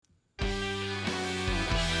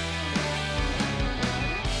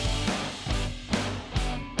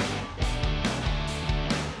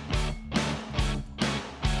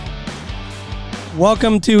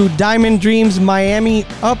Welcome to Diamond Dreams Miami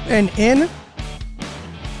Up and In.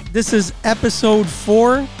 This is episode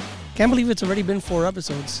 4. Can't believe it's already been 4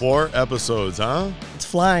 episodes. 4 episodes, huh? It's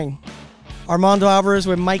flying. Armando Alvarez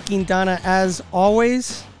with Mike Quintana as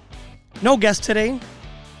always. No guest today,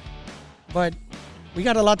 but we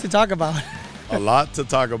got a lot to talk about. A lot to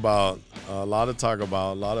talk about. A lot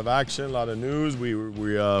of action, a lot of news.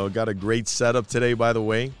 We got a great setup today, by the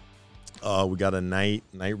way. We got a night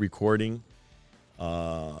recording.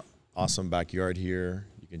 Awesome backyard here.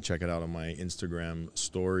 You can check it out on my Instagram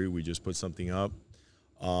story. We just put something up.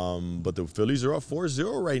 But the Phillies are up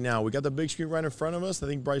 4-0 right now. We got the big screen right in front of us. I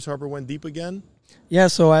think Bryce Harper went deep again. Yeah,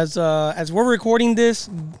 so as we're recording this,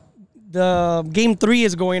 the Game 3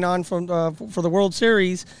 is going on for the World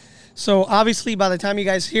Series. So, obviously, by the time you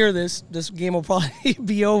guys hear this game will probably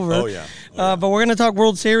be over. Oh, yeah. But we're going to talk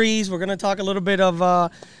World Series. We're going to talk a little bit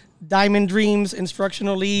of Diamond Dreams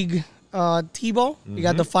Instructional League T-ball. We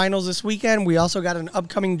got the finals this weekend. We also got an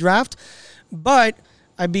upcoming draft. But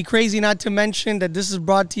I'd be crazy not to mention that this is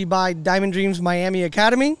brought to you by Diamond Dreams Miami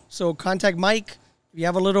Academy. So, contact Mike. If you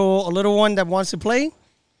have a little one that wants to play,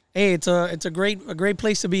 hey, it's a great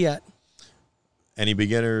place to be at. Any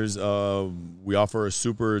beginners, we offer a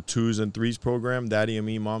super 2s and 3s program, Daddy and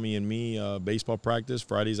Me, Mommy and Me, baseball practice,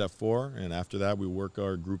 Fridays at 4. And after that, we work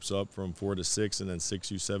our groups up from 4 to 6, and then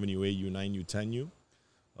 6U, 7U, 8U, 9U, 10U.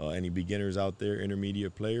 Any beginners out there,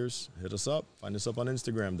 intermediate players, hit us up. Find us up on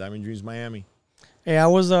Instagram, Diamond Dreams Miami. Hey, I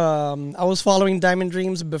was following Diamond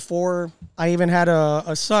Dreams before I even had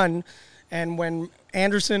a son. And when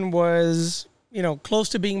Anderson was close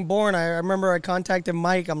to being born, I remember I contacted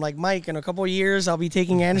Mike. I'm like, Mike, in a couple of years, I'll be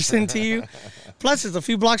taking Anderson to you. Plus, it's a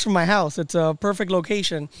few blocks from my house. It's a perfect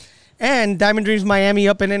location. And Diamond Dreams Miami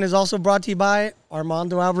Up and In is also brought to you by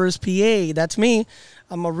Armando Alvarez, PA. That's me.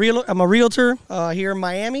 I'm a realtor here in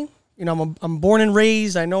Miami. I'm born and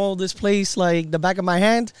raised. I know this place like the back of my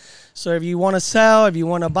hand. So if you want to sell, if you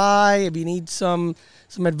want to buy, if you need some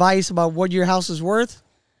advice about what your house is worth,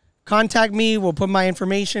 contact me. We'll put my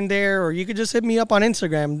information there, or you could just hit me up on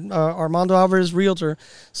Instagram, Armando Alvarez Realtor.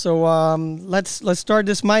 So let's start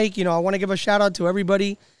this, Mike. I want to give a shout out to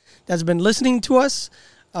everybody that's been listening to us.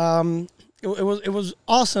 It was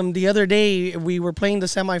awesome. The other day we were playing the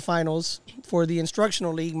semifinals for the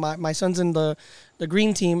Instructional League. My son's in the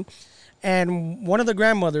green team, and one of the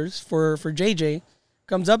grandmothers for JJ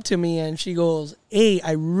comes up to me and she goes, "Hey,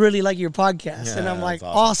 I really like your podcast." Yeah, and I'm like,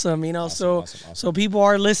 awesome. Awesome. So people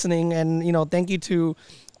are listening, and thank you to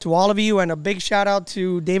all of you, and a big shout out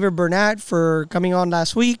to David Burnett for coming on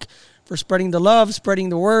last week, for spreading the love, spreading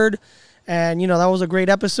the word, and that was a great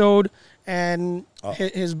episode. And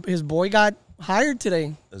his boy got hired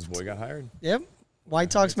today. His boy got hired. Yep,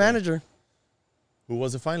 White Sox manager. Who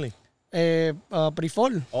was it finally?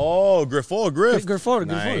 Grifol. Oh, Griff. Grifol.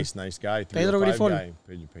 Nice guy. Pedro Grifol.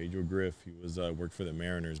 Pedro Griff. He was worked for the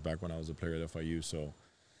Mariners back when I was a player at FIU. So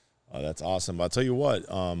that's awesome. But I'll tell you what,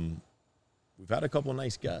 we've had a couple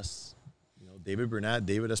nice guests. David Burnett,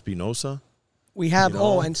 David Espinosa. We have.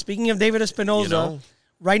 And speaking of David Espinosa,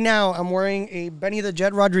 right now I'm wearing a Benny the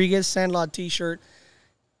Jet Rodriguez Sandlot T-shirt.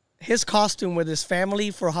 His costume with his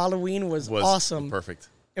family for Halloween was awesome. Perfect.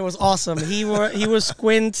 It was awesome. He was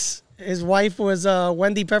Squint. His wife was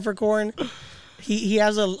Wendy Peppercorn. He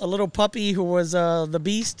has a little puppy who was the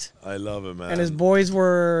Beast. I love it, man. And his boys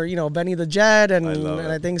were Benny the Jet and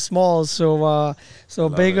I think Smalls. So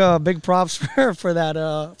big props for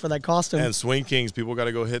that costume. And Swing Kings, people got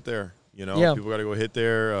to go hit there. People got to go hit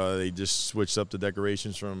there. They just switched up the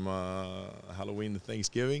decorations from Halloween to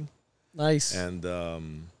Thanksgiving. Nice. And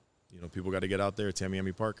people got to get out there. It's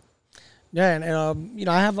Miami Park. Yeah, and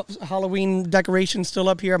I have Halloween decorations still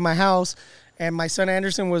up here at my house, and my son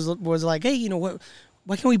Anderson was like, "Hey, what?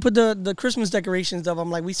 Why can't we put the Christmas decorations up?" I'm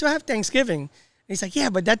like, "We still have Thanksgiving." And he's like, "Yeah,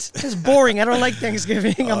 but that's boring. I don't like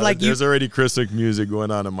Thanksgiving." I'm like, "There's already Christmas music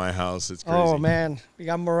going on in my house. It's crazy." Oh man, we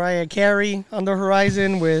got Mariah Carey on the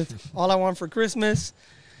horizon with "All I Want for Christmas."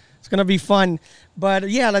 It's gonna be fun, but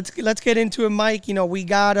yeah, let's get into it, Mike. We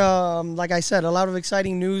got like I said, a lot of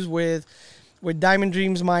exciting news with Diamond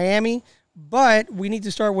Dreams Miami. But we need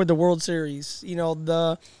to start with the World Series.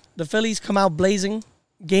 The Phillies come out blazing.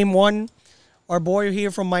 Game 1, our boy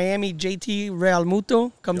here from Miami, JT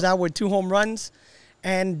Realmuto, comes out with 2 home runs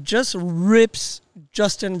and just rips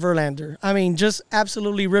Justin Verlander. I mean, just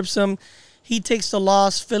absolutely rips him. He takes the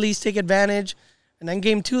loss. Phillies take advantage. And then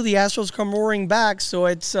Game 2, the Astros come roaring back. So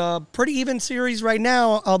it's a pretty even series right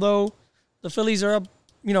now, although the Phillies are up,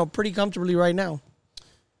 pretty comfortably right now.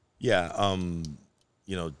 Yeah,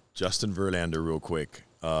 Justin Verlander, real quick.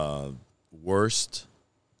 Worst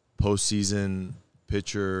postseason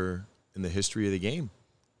pitcher in the history of the game.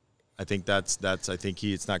 I think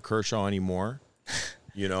it's not Kershaw anymore,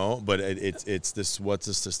 you know, but it's this, what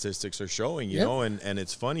the statistics are showing, you know, and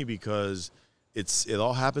it's funny because it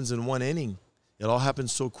all happens in one inning. It all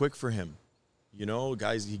happens so quick for him. You know,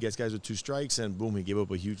 he gets guys with 2 strikes, and boom, he gave up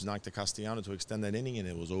a huge knock to Castellano to extend that inning, and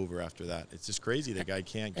it was over after that. It's just crazy. The guy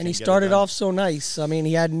can't. And he started off so nice. I mean,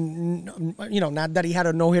 he had, you know, not that he had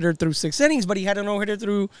a no-hitter through 6 innings, but he had a no-hitter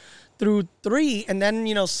through 3. And then,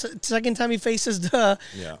 you know, second time he faces the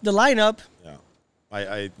lineup.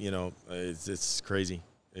 Yeah, you know, it's crazy.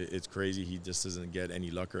 It's crazy. He just doesn't get any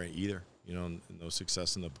luck or either. You know, no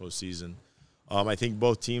success in the postseason. I think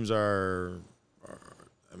both teams are.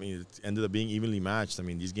 I mean, it ended up being evenly matched. I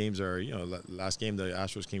mean, these games are, you know, last game the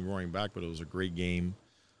Astros came roaring back, but it was a great game.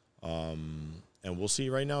 And we'll see.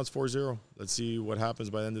 Right now it's 4-0. Let's see what happens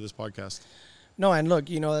by the end of this podcast. No, and look,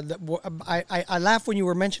 you know, I laughed when you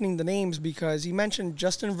were mentioning the names because you mentioned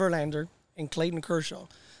Justin Verlander and Clayton Kershaw.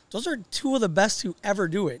 Those are 2 of the best to ever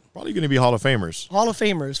do it. Probably going to be Hall of Famers. Hall of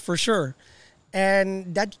Famers, for sure.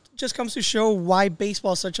 And that just comes to show why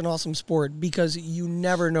baseball is such an awesome sport, because you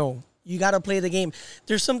never know. You got to play the game.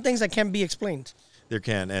 There's some things that can't be explained. There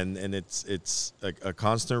can, and it's a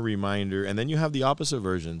constant reminder. And then you have the opposite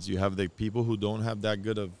versions. You have the people who don't have that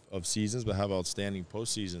good of seasons but have outstanding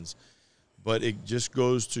postseasons. But it just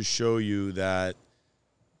goes to show you that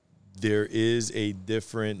there is a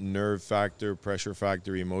different nerve factor, pressure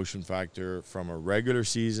factor, emotion factor from a regular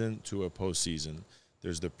season to a postseason.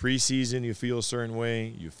 There's the preseason, you feel a certain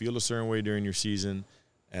way. You feel a certain way during your season.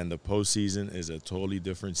 And the postseason is a totally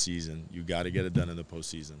different season. You got to get it done in the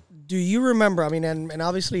postseason. Do you remember, I mean, and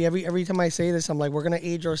obviously every time I say this, I'm like, we're going to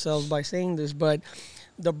age ourselves by saying this, but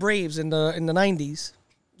the Braves in the 90s,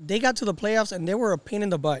 they got to the playoffs and they were a pain in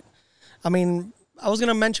the butt. I mean, I was going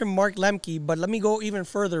to mention Mark Lemke, but let me go even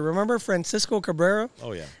further. Remember Francisco Cabrera?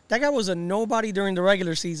 Oh, yeah. That guy was a nobody during the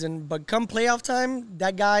regular season, but come playoff time,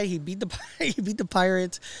 that guy, he beat the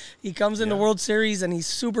Pirates. He comes in the World Series and he's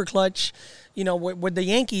super clutch. You know, with the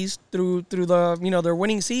Yankees through the, you know, their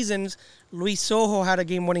winning seasons, Luis Sojo had a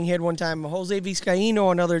game-winning hit one time. Jose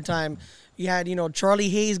Vizcaíno another time. You had, you know, Charlie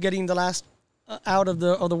Hayes getting the last out of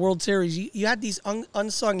the World Series. You had these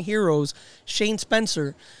unsung heroes, Shane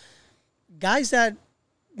Spencer, guys that,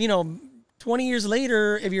 you know, 20 years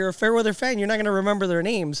later, if you're a Fairweather fan, you're not going to remember their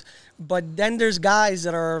names. But then there's guys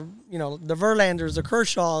that are, you know, the Verlanders, the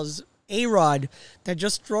Kershaws, A-Rod, that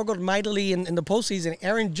just struggled mightily in the postseason.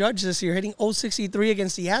 Aaron Judge this year hitting .063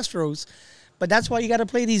 against the Astros. But that's why you got to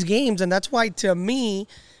play these games. And that's why, to me,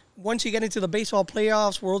 once you get into the baseball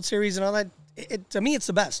playoffs, World Series and all that, to me, it's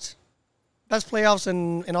the best. Best playoffs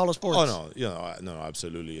in all the sports. Oh, no. You know, no,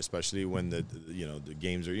 absolutely. Especially when the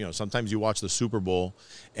games are, you know, sometimes you watch the Super Bowl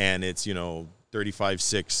and it's, you know,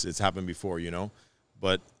 35-6. It's happened before, you know.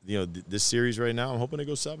 But, you know, this series right now, I'm hoping it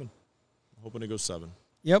goes 7.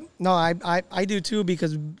 Yep. No, I do too,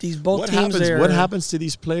 because these both teams what happens to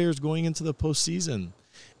these players going into the postseason?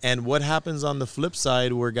 And what happens on the flip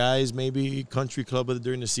side where guys maybe country club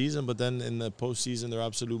during the season, but then in the postseason they're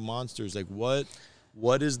absolute monsters? Like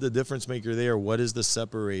what is the difference maker there? What is the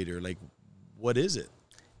separator? Like, what is it?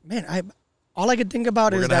 Man, all I could think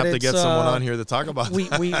about is that we're going to have to get someone on here to talk about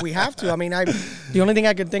that. We have to. I mean, the only thing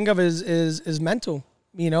I could think of is mental,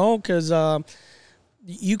 you know, because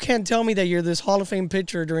you can't tell me that you're this Hall of Fame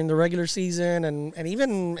pitcher during the regular season and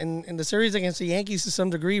even in the series against the Yankees to some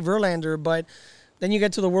degree, Verlander, but then you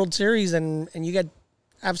get to the World Series and you get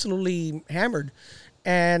absolutely hammered.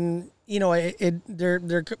 And, you know, I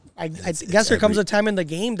guess there comes a time in the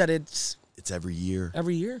game that it's every year.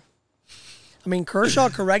 Every year. I mean, Kershaw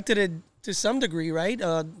corrected it to some degree, right?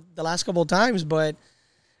 The last couple of times,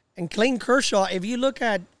 and Clayton Kershaw, if you look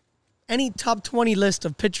at any top 20 list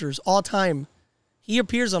of pitchers all time, he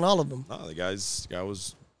appears on all of them. No, the guy's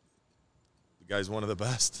one of the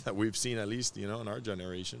best that we've seen, at least, you know, in our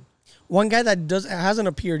generation. One guy that hasn't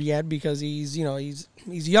appeared yet because he's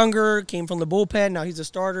younger, came from the bullpen, now he's a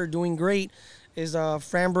starter, doing great, is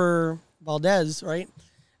Framber Valdez, right?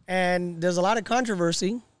 And there's a lot of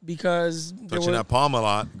controversy because touching that palm a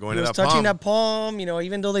lot, touching that palm, you know,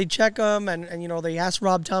 even though they check him and you know, they asked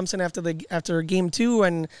Rob Thompson after game 2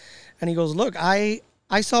 and he goes, "Look, I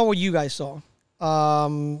saw what you guys saw.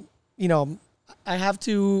 You know, I have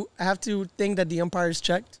to think that the umpires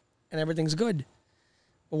checked and everything's good.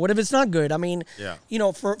 But what if it's not good? I mean, you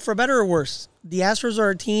know, for better or worse, the Astros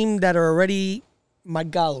are a team that are already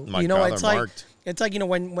marcado. You know, it's like, you know,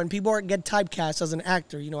 when people get typecast as an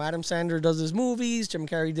actor, you know, Adam Sandler does his movies, Jim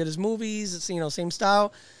Carrey did his movies, it's, you know, same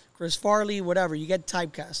style, Chris Farley, whatever, you get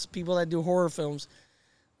typecast, people that do horror films.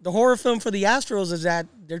 The horror film for the Astros is that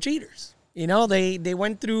they're cheaters. You know, they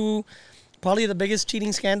went through probably the biggest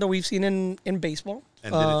cheating scandal we've seen in baseball.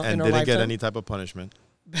 And didn't get any type of punishment.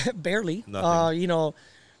 Barely. Nothing. You know,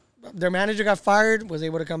 their manager got fired, was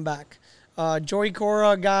able to come back. Joey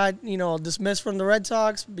Cora got, you know, dismissed from the Red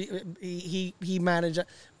Sox. He managed.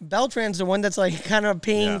 Beltran's the one that's like kind of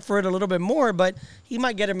paying for it a little bit more, but he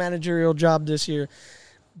might get a managerial job this year.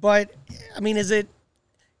 But I mean,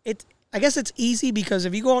 I guess it's easy because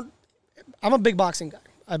if you go, I'm a big boxing guy.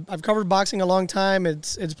 I've covered boxing a long time.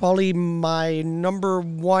 It's probably my number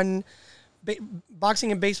one.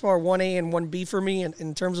 Boxing and baseball are 1A and 1B for me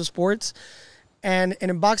in terms of sports. And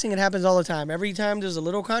in boxing, it happens all the time. Every time there's a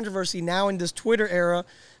little controversy now in this Twitter era,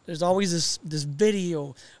 there's always this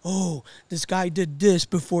video. Oh, this guy did this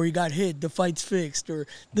before he got hit. The fight's fixed, or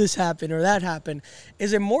this happened, or that happened.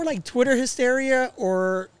 Is it more like Twitter hysteria,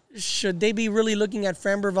 or should they be really looking at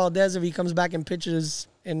Framber Valdez if he comes back and pitches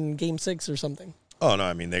in Game 6 or something? Oh no,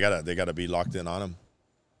 I mean they gotta be locked in on him.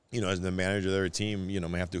 You know, as the manager of their team, you know,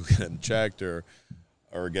 may have to get him checked or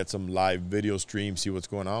get some live video stream, see what's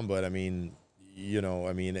going on. But I mean, you know,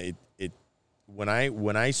 I mean it when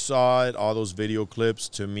I saw it, all those video clips,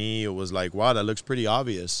 to me it was like, wow, that looks pretty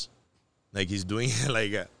obvious. Like he's doing it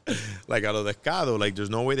like a lo descaro. Like there's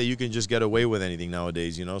no way that you can just get away with anything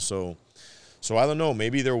nowadays, you know. So I don't know.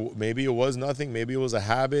 Maybe it was nothing. Maybe it was a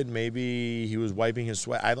habit. Maybe he was wiping his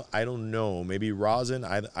sweat. I don't know. Maybe rosin.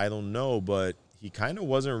 I don't know. But he kind of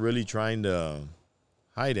wasn't really trying to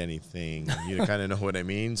hide anything. You kind of know what I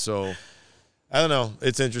mean. So I don't know.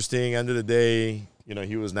 It's interesting. End of the day, you know,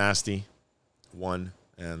 he was nasty. Won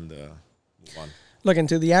and won. Look,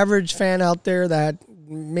 into the average fan out there that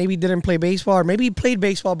maybe didn't play baseball, or maybe played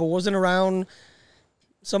baseball but wasn't around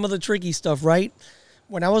some of the tricky stuff, right?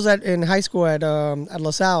 When I was in high school at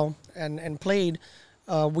La Salle and played,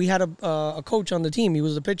 we had a coach on the team. He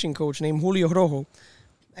was a pitching coach named Julio Rojo.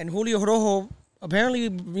 And Julio Rojo, apparently,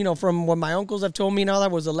 you know, from what my uncles have told me now,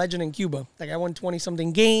 that was a legend in Cuba. Like, I won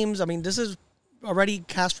 20-something games. I mean, this is already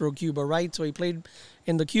Castro, Cuba, right? So he played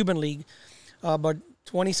in the Cuban League. But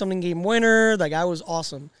 20-something game winner. The guy was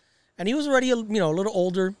awesome. And he was already, you know, a little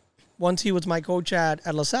older once he was my coach at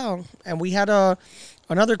La Salle. And we had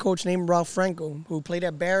another coach named Ralph Franco who played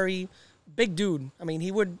at Barry. Big dude. I mean,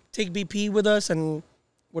 he would take BP with us and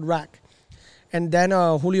would rack. And then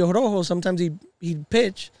Julio Rojo, sometimes he'd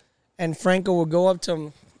pitch, and Franco would go up to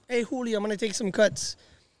him, hey, Julio, I'm going to take some cuts.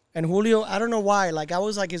 And Julio, I don't know why, like I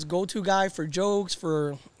was like his go-to guy for jokes,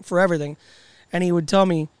 for everything. And he would tell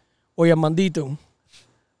me, oye, Armandito,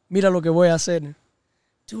 mira lo que voy a hacer.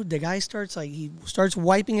 Dude, the guy starts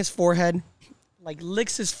wiping his forehead, like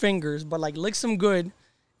licks his fingers, but like licks them good,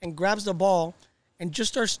 and grabs the ball and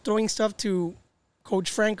just starts throwing stuff to Coach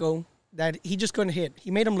Franco that he just couldn't hit.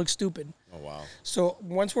 He made him look stupid. Oh, wow. So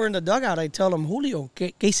once we're in the dugout, I tell him, Julio,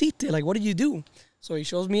 ¿qué hiciste? Like, what did you do? So he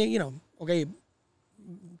shows me, you know, okay,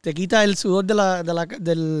 te quita el sudor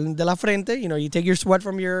de la frente. You know, you take your sweat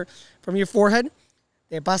from your forehead.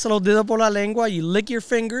 Te pasa los dedos por la lengua. You lick your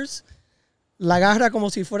fingers. La agarra como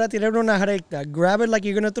si fuera a tirar una recta. Grab it like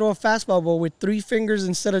you're going to throw a fastball, but with 3 fingers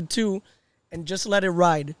instead of 2, and just let it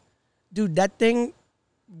ride. Dude, that thing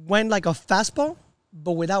went like a fastball,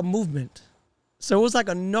 but without movement. So it was like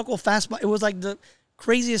a knuckle fastball. It was like the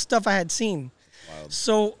craziest stuff I had seen. Wild.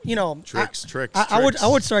 So, you know, tricks. I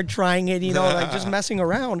would start trying it, you know, like just messing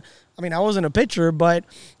around. I mean, I wasn't a pitcher, but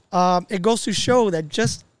it goes to show that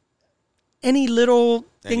just any little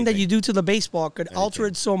thing that you do to the baseball could alter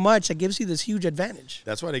it so much. It gives you this huge advantage.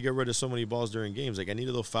 That's why they get rid of so many balls during games. Like, I need a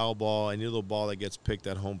little foul ball. I need a little ball that gets picked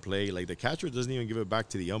at home plate. Like, the catcher doesn't even give it back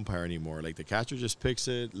to the umpire anymore. Like, the catcher just picks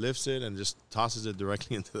it, lifts it, and just tosses it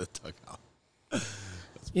directly into the dugout.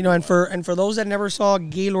 You know, and for those that never saw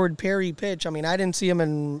Gaylord Perry pitch, I mean, I didn't see him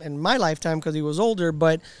in my lifetime because he was older,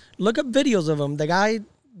 but look up videos of him. The guy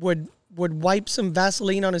would wipe some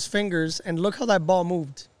Vaseline on his fingers, and look how that ball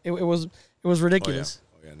moved. It was ridiculous.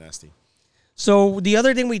 Oh yeah, nasty. So the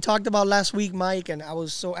other thing we talked about last week, Mike, and I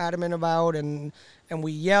was so adamant about, and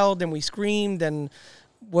we yelled and we screamed, and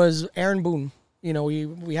was Aaron Boone. You know,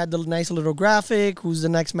 we had the nice little graphic, who's the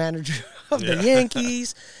next manager of the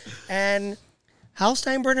Yankees, and Hal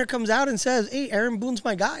Steinbrenner comes out and says, hey, Aaron Boone's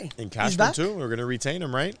my guy. And Cashman, too. We're going to retain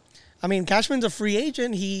him, right? I mean, Cashman's a free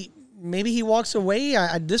agent. Maybe he walks away.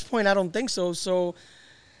 At this point, I don't think so. So,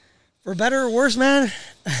 for better or worse, man,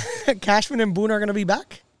 Cashman and Boone are going to be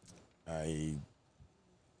back. Is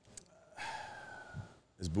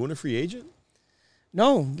Boone a free agent?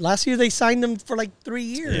 No. Last year, they signed him for like 3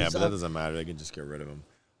 years. Yeah, but that doesn't matter. They can just get rid of him.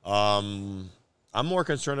 I'm more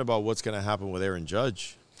concerned about what's going to happen with Aaron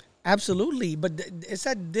Judge. Absolutely, but it's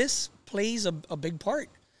that this plays a big part,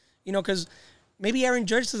 you know, because maybe Aaron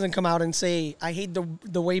Judge doesn't come out and say, I hate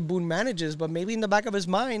the way Boone manages, but maybe in the back of his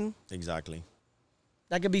mind, exactly,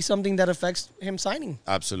 that could be something that affects him signing.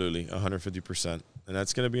 Absolutely, 150%. And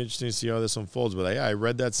that's going to be interesting to see how this unfolds. But I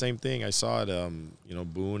read that same thing. I saw it.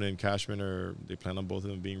 Boone and Cashman they plan on both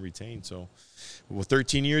of them being retained. So,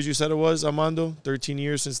 13 years you said it was, Armando? 13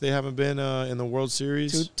 years since they haven't been in the World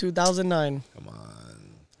Series? 2009. Come on.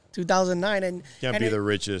 2009. And can't be the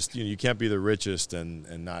richest. You can't be the richest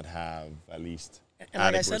and not have at least and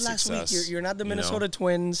like I said last success, week, you're not the Minnesota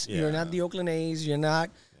Twins. Yeah. You're not the Oakland A's. You're not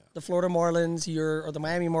the Florida Marlins. Or the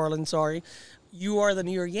Miami Marlins, sorry. You are the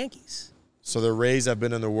New York Yankees. So the Rays have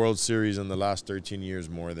been in the World Series in the last 13 years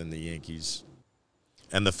more than the Yankees.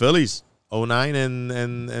 And the Phillies, 2009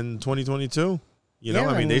 and 2022.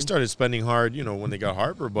 They started spending hard, when they got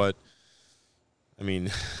Harper, but, and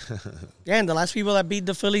the last people that beat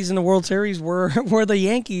the Phillies in the World Series were the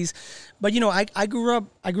Yankees. But, I grew up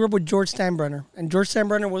with George Steinbrenner, and George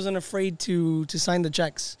Steinbrenner wasn't afraid to sign the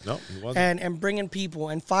checks. No, he wasn't. And bring in people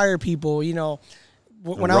and fire people,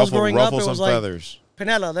 when I was growing up, it was like feathers.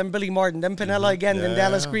 Pinella, then Billy Martin, then Pinella again, then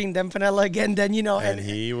Dallas Green, then Pinella again, then, And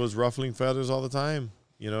he was ruffling feathers all the time.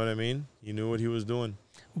 You know what I mean? He knew what he was doing.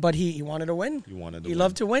 But he wanted to win. He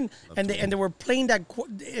loved to win. And they were playing that quote.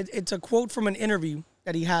 It's a quote from an interview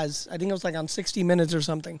that he has. I think it was like on 60 Minutes or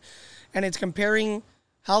something. And it's comparing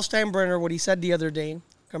Hal Steinbrenner, what he said the other day,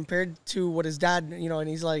 compared to what his dad, and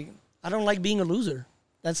he's like, I don't like being a loser.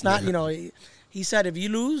 That's not, he said, if you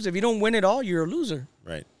don't win it all, you're a loser.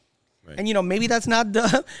 Right. Right. And, maybe that's not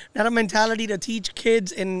a mentality to teach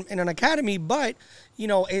kids in an academy, but,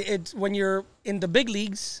 it's when you're in the big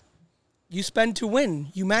leagues, you spend to win.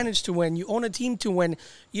 You manage to win. You own a team to win.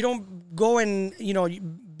 You don't go and,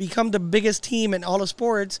 become the biggest team in all of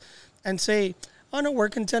sports and say, oh, no, we're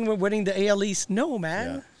content with winning the AL East. No,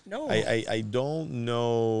 man. Yeah. No. I don't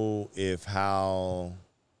know if Hal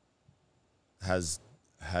has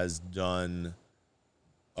done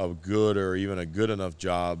a good or even a good enough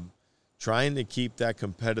job trying to keep that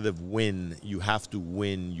competitive win. You have to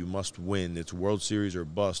win. You must win. It's World Series or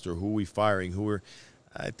bust, or who we firing,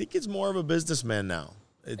 I think it's more of a businessman now.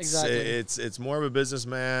 It's more of a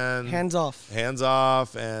businessman. Hands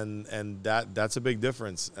off, and that's a big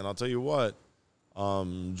difference. And I'll tell you what,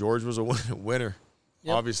 George was a winner,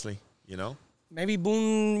 obviously. Maybe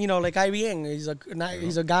Boone, like IBN,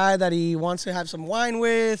 he's a guy that he wants to have some wine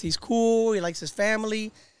with. He's cool. He likes his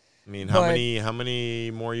family. How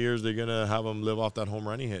many more years they're gonna have him live off that home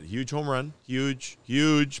run he hit? Huge home run, huge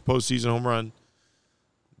postseason home run.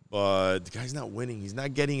 But the guy's not winning. He's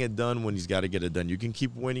not getting it done when he's got to get it done. You can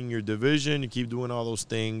keep winning your division, you keep doing all those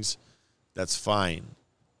things, that's fine.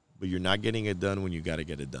 But you're not getting it done when you got to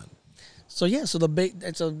get it done. So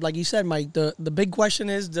like you said, Mike. The big question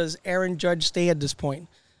is, does Aaron Judge stay at this point?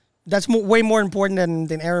 That's way more important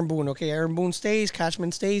than Aaron Boone. Okay, Aaron Boone stays,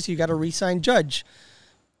 Cashman stays. So you got to re-sign Judge.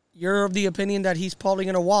 You're of the opinion that he's probably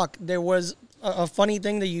going to walk. There was a funny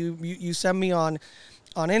thing that you sent me on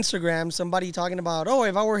Instagram. Somebody talking about,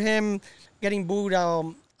 if I were him getting booed,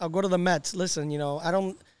 I'll go to the Mets. Listen, I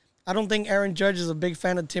don't think Aaron Judge is a big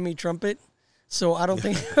fan of Timmy Trumpet, so I don't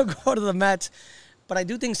think he'll go to the Mets. But I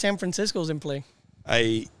do think San Francisco's in play.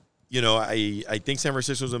 I think San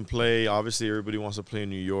Francisco's in play. Obviously, everybody wants to play in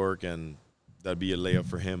New York, and that'd be a layup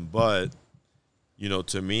for him. But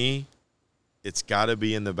to me, it's got to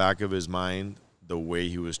be in the back of his mind the way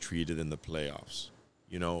he was treated in the playoffs,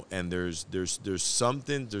 and there's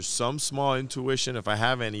some small intuition, if I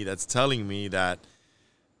have any, that's telling me that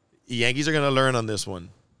the Yankees are going to learn on this one.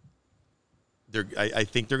 I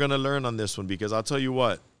think they're going to learn on this one, because I'll tell you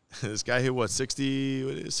what, this guy hit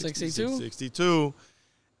 62,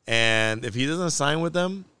 and if he doesn't sign with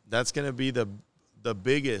them, that's going to be the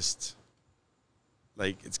biggest,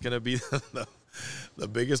 it's going to be the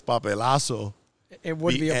biggest papelazo. It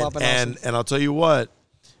would be a papelazo. And I'll tell you what,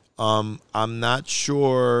 I'm not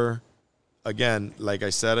sure, again, like I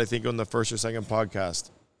said, I think on the first or second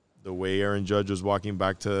podcast, the way Aaron Judge was walking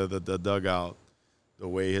back to the dugout, the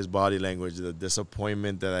way his body language, the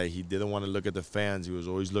disappointment that he didn't want to look at the fans. He was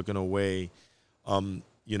always looking away.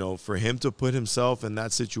 For him to put himself in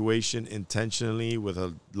that situation intentionally with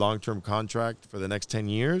a long-term contract for the next 10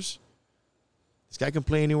 years, this guy can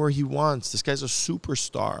play anywhere he wants. This guy's a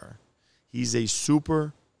superstar. He's a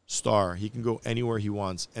superstar. He can go anywhere he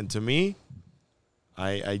wants. And to me,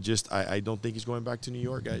 I don't think he's going back to New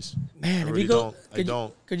York, guys. Man, I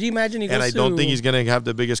don't. Could you imagine he goes and I don't think he's going to have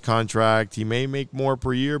the biggest contract. He may make more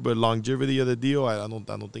per year, but longevity of the deal, I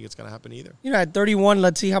don't think it's going to happen either. At 31,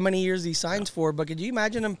 let's see how many years he signs for. But could you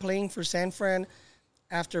imagine him playing for San Fran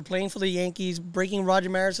after playing for the Yankees, breaking Roger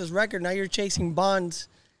Maris's record? Now you're chasing Bonds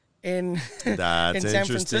in That's in San interesting.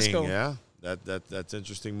 Francisco. Yeah, that's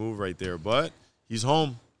interesting move right there. But he's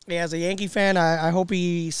home. Yeah, as a Yankee fan, I hope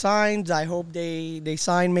he signs. I hope they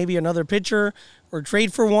sign maybe another pitcher or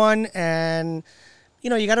trade for one. And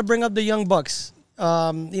you got to bring up the young bucks.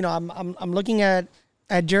 I'm looking at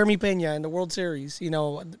Jeremy Pena in the World Series.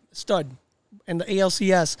 Stud, and the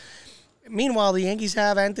ALCS. Meanwhile, the Yankees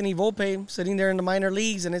have Anthony Volpe sitting there in the minor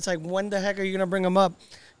leagues, and it's like, when the heck are you going to bring him up?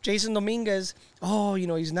 Jason Dominguez,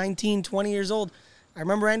 he's 19, 20 years old. I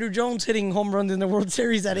remember Andrew Jones hitting home runs in the World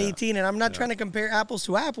Series at 18, and I'm not trying to compare apples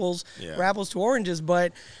to apples or apples to oranges,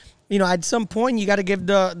 but, at some point you got to give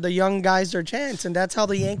the young guys their chance, and that's how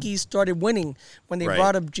the Yankees started winning when they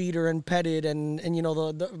brought up Jeter and Pettit and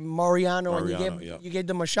the Mariano, and you gave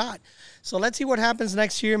them a shot. So let's see what happens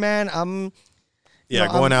next year, man.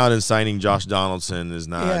 Going out and signing Josh Donaldson is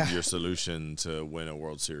not your solution to win a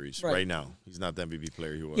World Series right now. He's not the MVP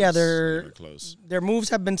player he was. Yeah, close. Their moves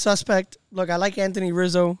have been suspect. Look, I like Anthony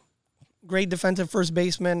Rizzo, great defensive first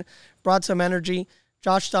baseman, brought some energy.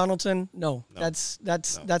 Josh Donaldson, no. That's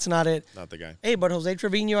not it. Not the guy. Hey, but Jose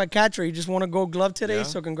Trevino at catcher, he just won a Gold Glove today,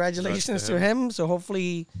 so congratulations to him. So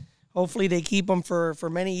hopefully they keep him for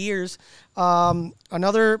many years.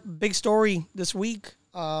 Another big story this week.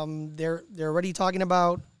 They're already talking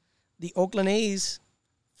about the Oakland A's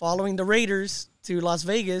following the Raiders to Las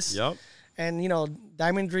Vegas. Yep. And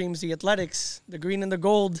Diamond Dreams, the Athletics, the green and the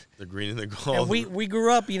gold. The green and the gold. And we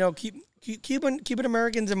grew up, Cuban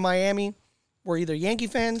Americans in Miami were either Yankee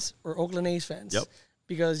fans or Oakland A's fans. Yep.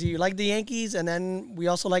 Because you like the Yankees, and then we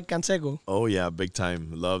also like Canseco. Oh, yeah, big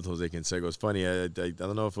time. Loved Jose Canseco. It's funny. I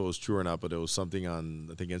don't know if it was true or not, but it was something on,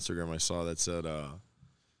 I think, Instagram I saw that said, a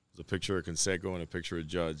picture of Canseco and a picture of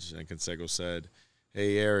Judge, and Canseco said,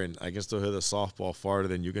 "Hey, Aaron, I can still hit a softball farther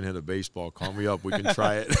than you can hit a baseball. Call me up. We can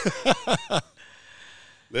try it."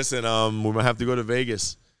 Listen, we might have to go to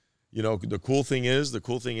Vegas. The cool thing is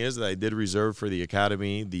that I did reserve for the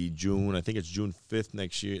Academy I think it's June 5th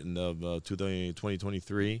next year in the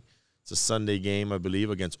 2023. It's a Sunday game, I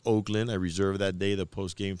believe, against Oakland. I reserved that day, the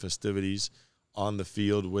post-game festivities on the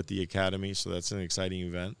field with the Academy, so that's an exciting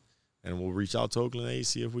event. And we'll reach out to Oakland A,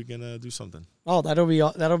 see if we can do something. Oh, that'll be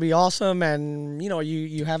awesome. And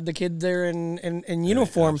you have the kid there in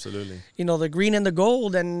uniform. Absolutely. The green and the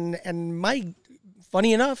gold. And Mike,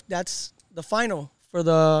 funny enough, that's the final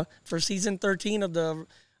for season 13 of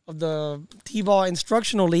the T-ball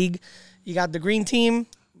Instructional League. You got the green team.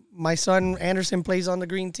 My son Anderson plays on the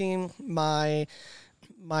green team. My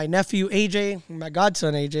nephew AJ, my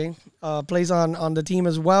godson AJ, plays on the team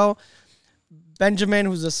as well. Benjamin,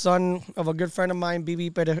 who's the son of a good friend of mine, Bibi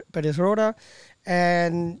Perez-Roda,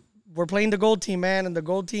 and we're playing the gold team, man. And the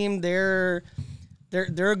gold team, they're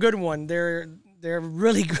a good one. They're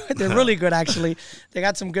really good. They're really good, actually. They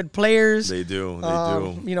got some good players. They do.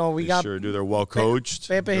 We got sure do. They're well coached.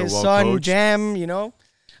 Pepe, his son, Jam.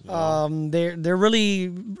 They're really,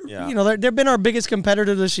 they've been our biggest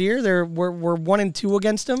competitor this year. We're 1-2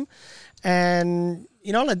 against them, and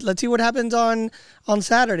let's see what happens on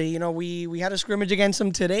Saturday. We had a scrimmage against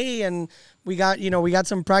them today, and we got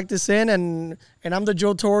some practice in, and I'm the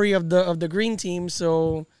Joe Torre of the green team,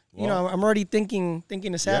 so I'm already thinking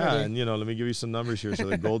of Saturday. Yeah, and let me give you some numbers here. So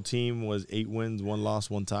the gold team was 8 wins, 1 loss,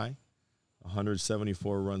 1 tie.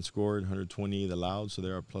 174 runs scored, 128 allowed, so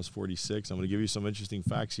they're at plus 46. I'm going to give you some interesting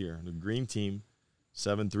facts here. The green team,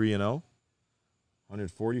 7-3-0,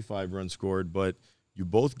 145 runs scored, but you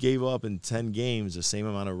both gave up in 10 games the same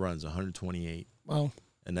amount of runs, 128. Wow.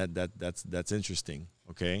 And that's interesting,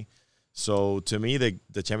 okay? So to me, the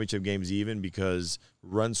championship game's even because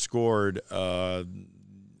runs scored,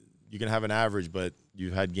 you can have an average, but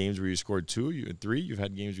you've had games where you scored 2, you had 3, you've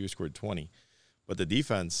had games where you scored 20. But the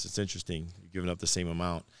defense, it's interesting. You're giving up the same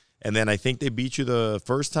amount. And then I think they beat you the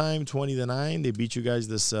first time, 20-9. They beat you guys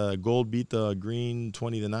this gold beat the green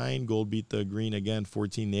 20-9. Gold beat the green again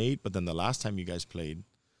 14-8. But then the last time you guys played,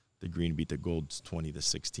 the green beat the gold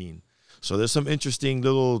 20-16. So there's some interesting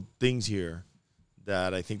little things here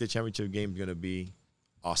that I think the championship game is going to be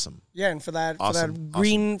awesome. Yeah, and for that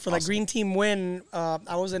green team win,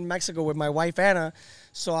 I was in Mexico with my wife Anna.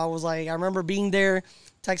 So I was like, I remember being there,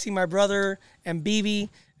 texting my brother and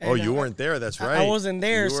Bibi. And, you weren't there. That's right. I wasn't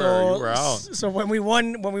there. You were out. So when we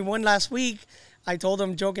won last week, I told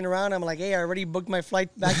him, joking around, I'm like, hey, I already booked my flight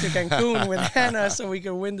back to Cancun with Hannah so we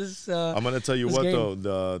could win this. I'm going to tell you what, game. though.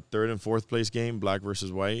 The third and fourth place game, black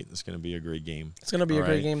versus white, it's going to be a great game. It's going to be a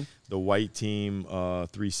great game. The white team,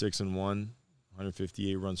 3-6-1,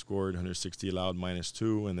 158 runs scored, 160 allowed,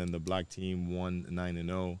 -2. And then the black team,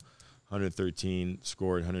 1-9-0, 113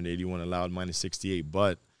 scored, 181 allowed, -68.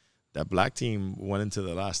 But that black team went into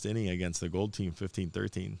the last inning against the gold team,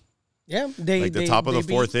 15-13. Yeah, the top of the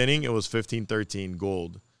fourth inning, it was 15-13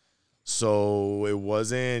 gold. So it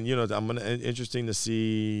wasn't, interesting to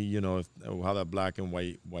see, how that black and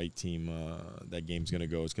white team, that game's going to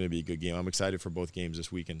go. It's going to be a good game. I'm excited for both games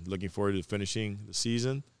this weekend. Looking forward to finishing the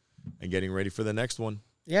season and getting ready for the next one.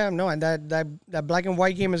 Yeah, no, and that black and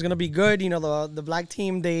white game is going to be good. The black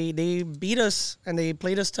team, they beat us and they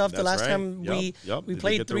played us tough. That's the last right. time we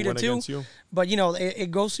played 3-2. But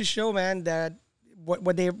it goes to show, man, that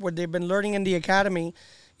what they've been learning in the academy.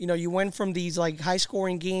 You went from these like high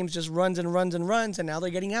scoring games, just runs and runs and runs, and now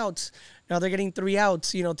they're getting outs. Now they're getting 3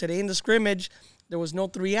 outs. Today in the scrimmage there was no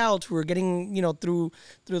 3 outs. We were getting through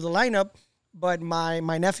the lineup. But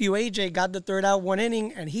my nephew AJ got the 3rd out 1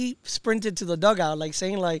 inning, and he sprinted to the dugout, like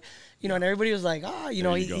saying, like, and everybody was like,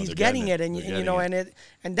 he's getting it,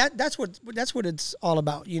 and that's what it's all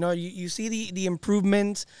about. You see the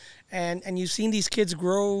improvements, and you've seen these kids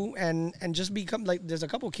grow and just become like. There's a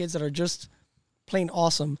couple kids that are just plain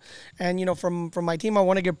awesome, and from my team, I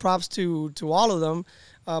want to give props to all of them.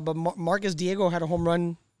 But Marcus Diego had a home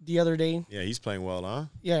run the other day. Yeah, he's playing well, huh?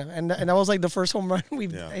 Yeah, and that was like the first home run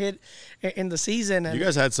we've hit in the season. And you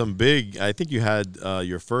guys had some big. I think you had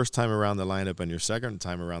your first time around the lineup and your second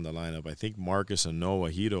time around the lineup. I think Marcus and Noah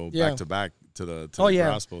Hito back to back to the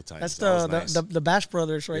grass both times. That's nice. the Bash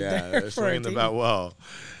brothers right there. Yeah, they're swinging the bat well.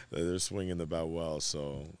 They're swinging the bat well.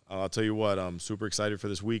 So I'll tell you what, I'm super excited for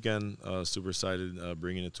this weekend. Super excited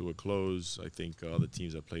bringing it to a close. I think the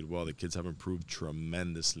teams have played well. The kids have improved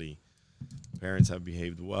tremendously. Parents have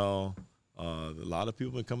behaved well. A lot of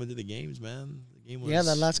people have been coming to the games, man. The game was,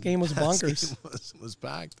 that last game was bonkers. Was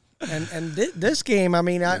packed. And this game, I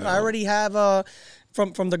mean, I already have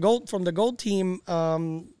from the gold team.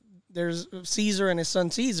 There's Caesar and his son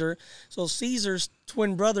Caesar. So Caesar's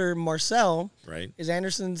twin brother Marcel is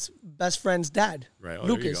Anderson's best friend's dad,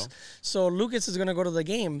 Lucas. So Lucas is gonna go to the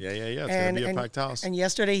game. Yeah. It's gonna be a packed house. And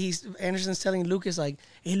yesterday Anderson's telling Lucas like,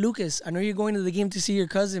 "Hey Lucas, I know you're going to the game to see your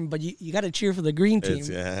cousin, but you got to cheer for the green team."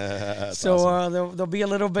 So awesome. There'll be a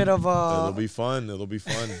little bit of. It'll be fun. It'll be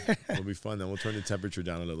fun. Then we'll turn the temperature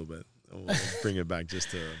down a little bit. We'll bring it back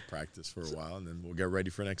just to practice for a while, and then we'll get ready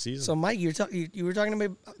for next season. So, Mike, you were talking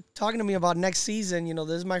to me about next season. This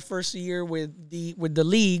is my first year with the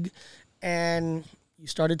league, and you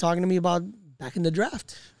started talking to me about back in the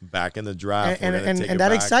draft. Back in the draft, and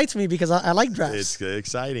that excites me because I like drafts. It's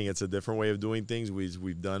exciting. It's a different way of doing things.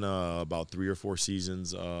 We've done about 3 or 4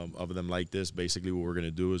 seasons of them like this. Basically, what we're going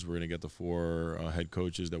to do is we're going to get the 4 head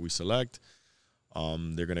coaches that we select.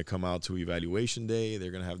 They're going to come out to evaluation day.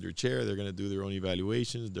 They're going to have their chair. They're going to do their own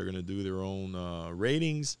evaluations. They're going to do their own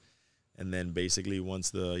ratings. And then basically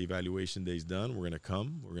once the evaluation day is done, we're going to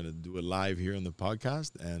come. We're going to do it live here on the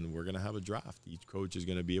podcast, and we're going to have a draft. Each coach is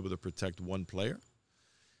going to be able to protect one player.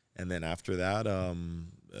 And then after that,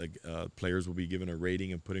 players will be given a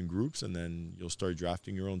rating and put in groups, and then you'll start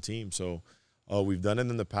drafting your own team. So we've done it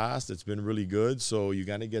in the past. It's been really good. So you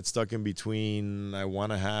kind of get stuck in between. I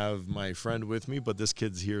want to have my friend with me, but this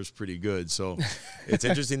kid's here is pretty good. So it's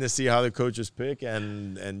interesting to see how the coaches pick.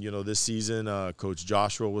 And this season, Coach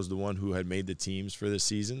Joshua was the one who had made the teams for this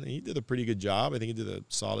season. He did a pretty good job. I think he did a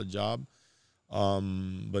solid job.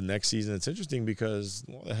 But next season, it's interesting because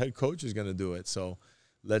the head coach is going to do it. So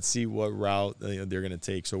let's see what route they're going to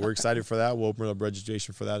take. So we're excited for that. We'll open up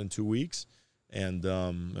registration for that in 2 weeks. And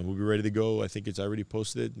we'll be ready to go. I think it's already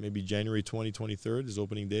posted. Maybe January 23rd is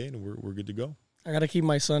opening day, and we're good to go. I got to keep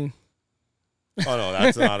my son. Oh, no,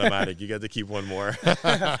 that's an automatic. You got to keep one more.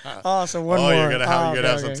 So one more. You're going to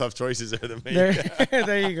have some tough choices there to make.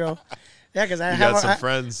 There you go. Yeah, because I have some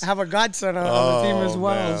friends. I have a godson on the team as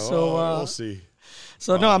well. Man. So we'll see.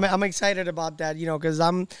 So, no, I'm excited about that, because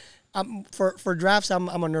for drafts, I'm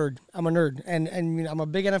a nerd. And I'm a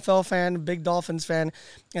big NFL fan, big Dolphins fan.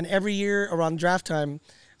 And every year around draft time,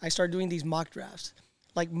 I start doing these mock drafts,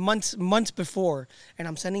 like months before. And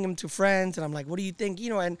I'm sending them to friends, and I'm like, what do you think?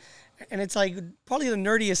 And it's like probably the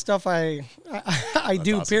nerdiest stuff I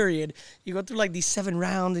do, awesome. Period. You go through like these 7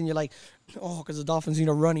 rounds, and you're like, because the Dolphins,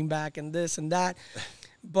 running back and this and that.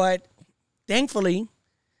 But thankfully,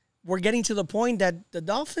 we're getting to the point that the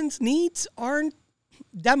Dolphins' needs aren't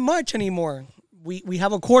that much anymore. We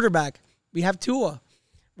have a quarterback. We have Tua.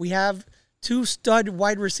 We have 2 stud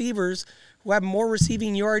wide receivers who have more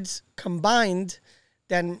receiving yards combined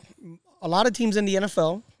than a lot of teams in the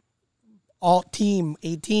NFL. A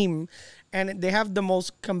team. And they have the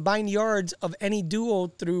most combined yards of any duo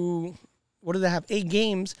through, 8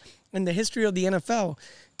 games in the history of the NFL.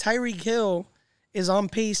 Tyreek Hill is on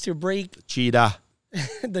pace to break Cheetah.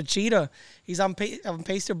 the cheetah. He's on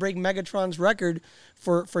pace to break Megatron's record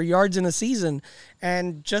for yards in a season.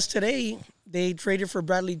 And just today, they traded for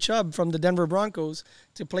Bradley Chubb from the Denver Broncos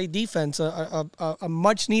to play defense, a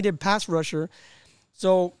much-needed pass rusher.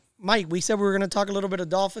 So, Mike, we said we were going to talk a little bit of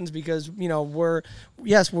Dolphins because, we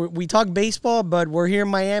talk baseball, but we're here in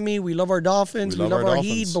Miami. We love our Dolphins. We love our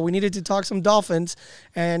Heat, but we needed to talk some Dolphins.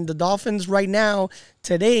 And the Dolphins right now,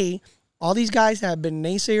 today, all these guys have been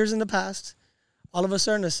naysayers in the past. All of a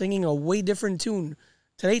sudden, are singing a way different tune.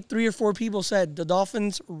 Today, 3 or 4 people said the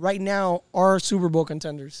Dolphins right now are Super Bowl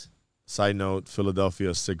contenders. Side note, Philadelphia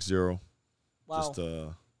 6-0. Wow. Just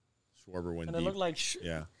Schwarber went and deep. it looked like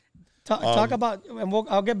yeah. Talk about, and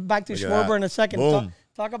I'll get back to Schwarber in a second.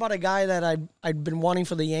 Talk about a guy that I'd been wanting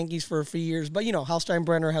for the Yankees for a few years. But, Hal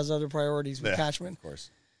Steinbrenner has other priorities with Cashman. Of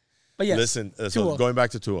course. But, yes. Listen, so going back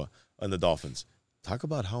to Tua and the Dolphins. Talk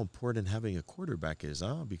about how important having a quarterback is,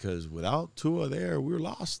 huh? Because without Tua there, we were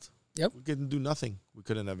lost. Yep. We couldn't do nothing. We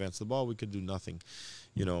couldn't advance the ball. We could do nothing.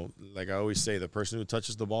 Like I always say, the person who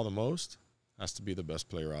touches the ball the most has to be the best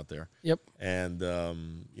player out there. Yep. And,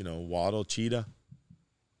 Waddle, Cheetah's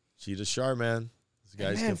sharp, man. These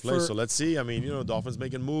guys can play. So let's see. I mean, Dolphins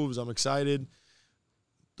making moves. I'm excited.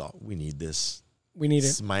 We need this. We need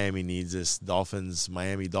it. Miami needs this.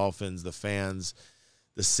 Miami Dolphins, the fans,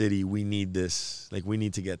 the city, we need this. Like, we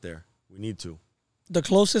need to get there. We need to. The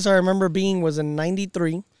closest I remember being was in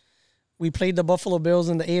 93. We played the Buffalo Bills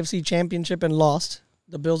in the AFC Championship and lost.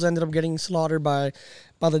 The Bills ended up getting slaughtered by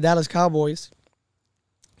the Dallas Cowboys.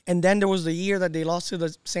 And then there was the year that they lost to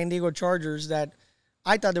the San Diego Chargers that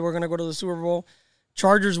I thought they were going to go to the Super Bowl.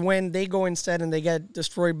 Chargers win. They go instead, and they get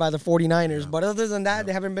destroyed by the 49ers. Yeah. But other than that,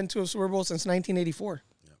 they haven't been to a Super Bowl since 1984.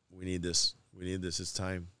 Yeah. We need this. It's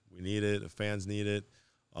time. We need it. The fans need it.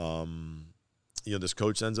 This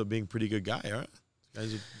coach ends up being a pretty good guy, right?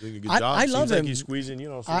 Guys are doing a good job. I love him. Like he's squeezing,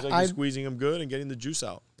 he's squeezing him good and getting the juice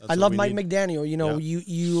out. I love Mike McDaniel.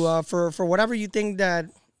 You for whatever you think that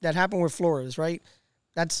happened with Flores, right?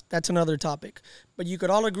 That's another topic. But you could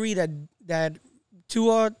all agree that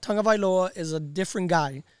Tua Tagovailoa is a different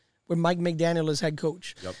guy with Mike McDaniel as head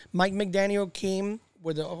coach. Yep. Mike McDaniel came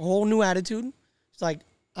with a whole new attitude. It's like,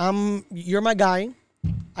 you're my guy.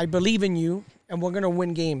 I believe in you, and we're going to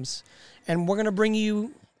win games. And we're going to bring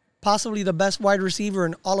you possibly the best wide receiver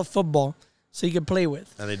in all of football so you can play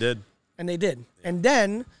with. And they did. Yeah. And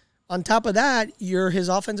then, on top of that, you're his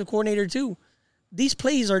offensive coordinator too. These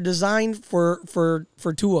plays are designed for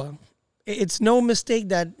Tua. It's no mistake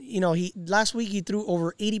that, last week he threw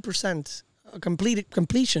over 80%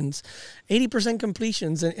 completions, 80%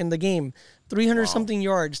 completions in the game, 300-something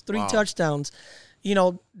yards, 3 touchdowns.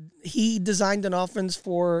 He designed an offense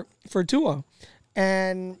for Tua.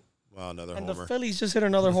 And another homer. The Phillies just hit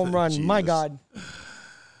another home run. My God.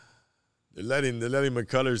 They're letting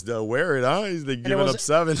McCullers wear it, huh? They're giving up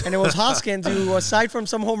 7. And it was Hoskins, who, aside from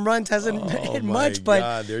some home runs, hasn't hit much,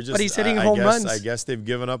 but he's hitting home runs. I guess they've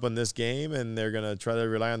given up on this game, and they're going to try to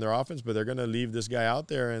rely on their offense, but they're going to leave this guy out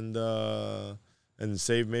there and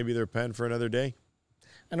save maybe their pen for another day.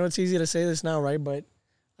 I know it's easy to say this now, right? But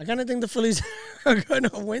I kind of think the Phillies are going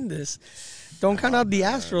to win this. Don't count out the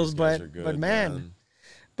Astros, but man.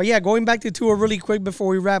 But, yeah, going back to Tua really quick before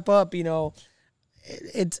we wrap up,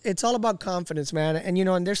 it's all about confidence, man. And,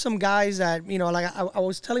 and there's some guys that, like I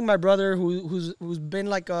was telling my brother who's been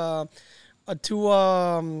like a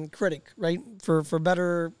Tua critic, right, for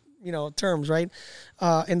better, terms, right,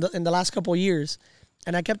 in the last couple of years.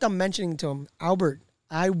 And I kept on mentioning to him, Albert,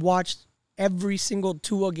 I watched every single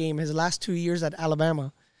Tua game his last 2 years at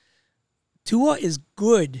Alabama. Tua is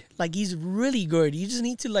good. Like, he's really good. You just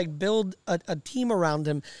need to, build a team around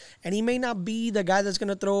him. And he may not be the guy that's going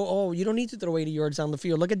to throw, you don't need to throw 80 yards down the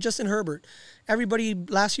field. Look at Justin Herbert. Everybody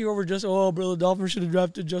last year over just, bro, the Dolphins should have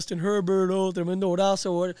drafted Justin Herbert. Tremendo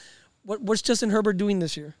brazo. What's Justin Herbert doing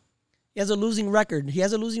this year? He has a losing record. He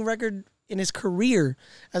has a losing record in his career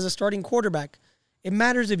as a starting quarterback. It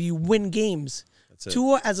matters if you win games.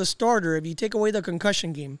 Tua, as a starter, if you take away the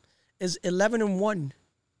concussion game, is 11-1.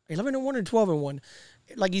 11-1 or 12-1.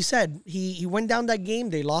 Like you said, he went down that game.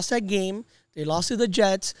 They lost that game. They lost to the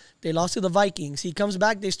Jets. They lost to the Vikings. He comes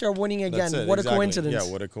back. They start winning again. What a coincidence.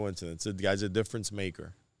 Yeah, what a coincidence. The guy's a difference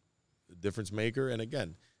maker. And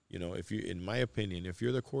again, in my opinion, if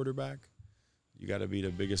you're the quarterback, you got to be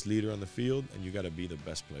the biggest leader on the field, and you got to be the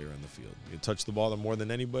best player on the field. You touch the ball more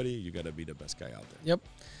than anybody, you got to be the best guy out there. Yep.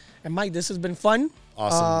 And Mike, this has been fun.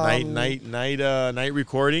 Awesome. Night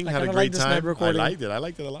recording. Had a great time. I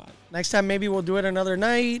liked it a lot. Next time, maybe we'll do it another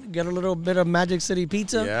night. Get a little bit of Magic City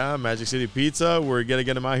Pizza. Yeah, Magic City Pizza. We're going to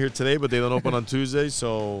get them out here today, but they don't open on Tuesday.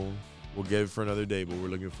 So we'll get it for another day, but we're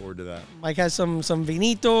looking forward to that. Mike has some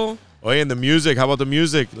vinito. Oh, yeah, and the music. How about the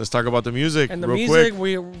music? Let's talk about the music And the real music,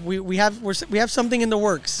 quick. we have something in the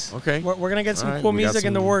works. Okay. We're gonna get some All right, cool we got music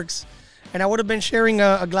in the some- works. And I would have been sharing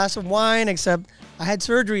a glass of wine, except I had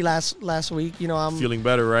surgery last week. You know, I'm Feeling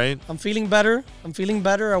better, right? I'm feeling better.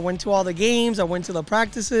 I went to all the games. I went to the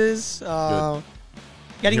practices.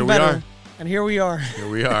 Getting Here we better. are. And here we are. Here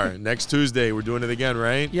we are. Next Tuesday, we're doing it again,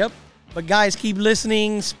 right? Yep. But guys, keep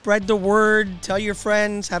listening. Spread the word. Tell your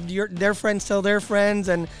friends. Have their friends tell their friends,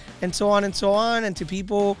 and so on and so on. And to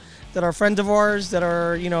people that are friends of ours that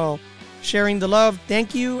are, you know, sharing the love,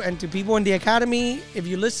 thank you. And to people in the academy, if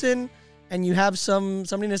you listen and you have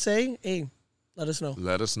something to say, hey, let us know.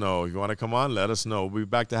 Let us know. If you want to come on, let us know. We'll be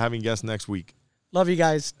back to having guests next week. Love you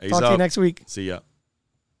guys. Ace Talk to you up. next week. See ya.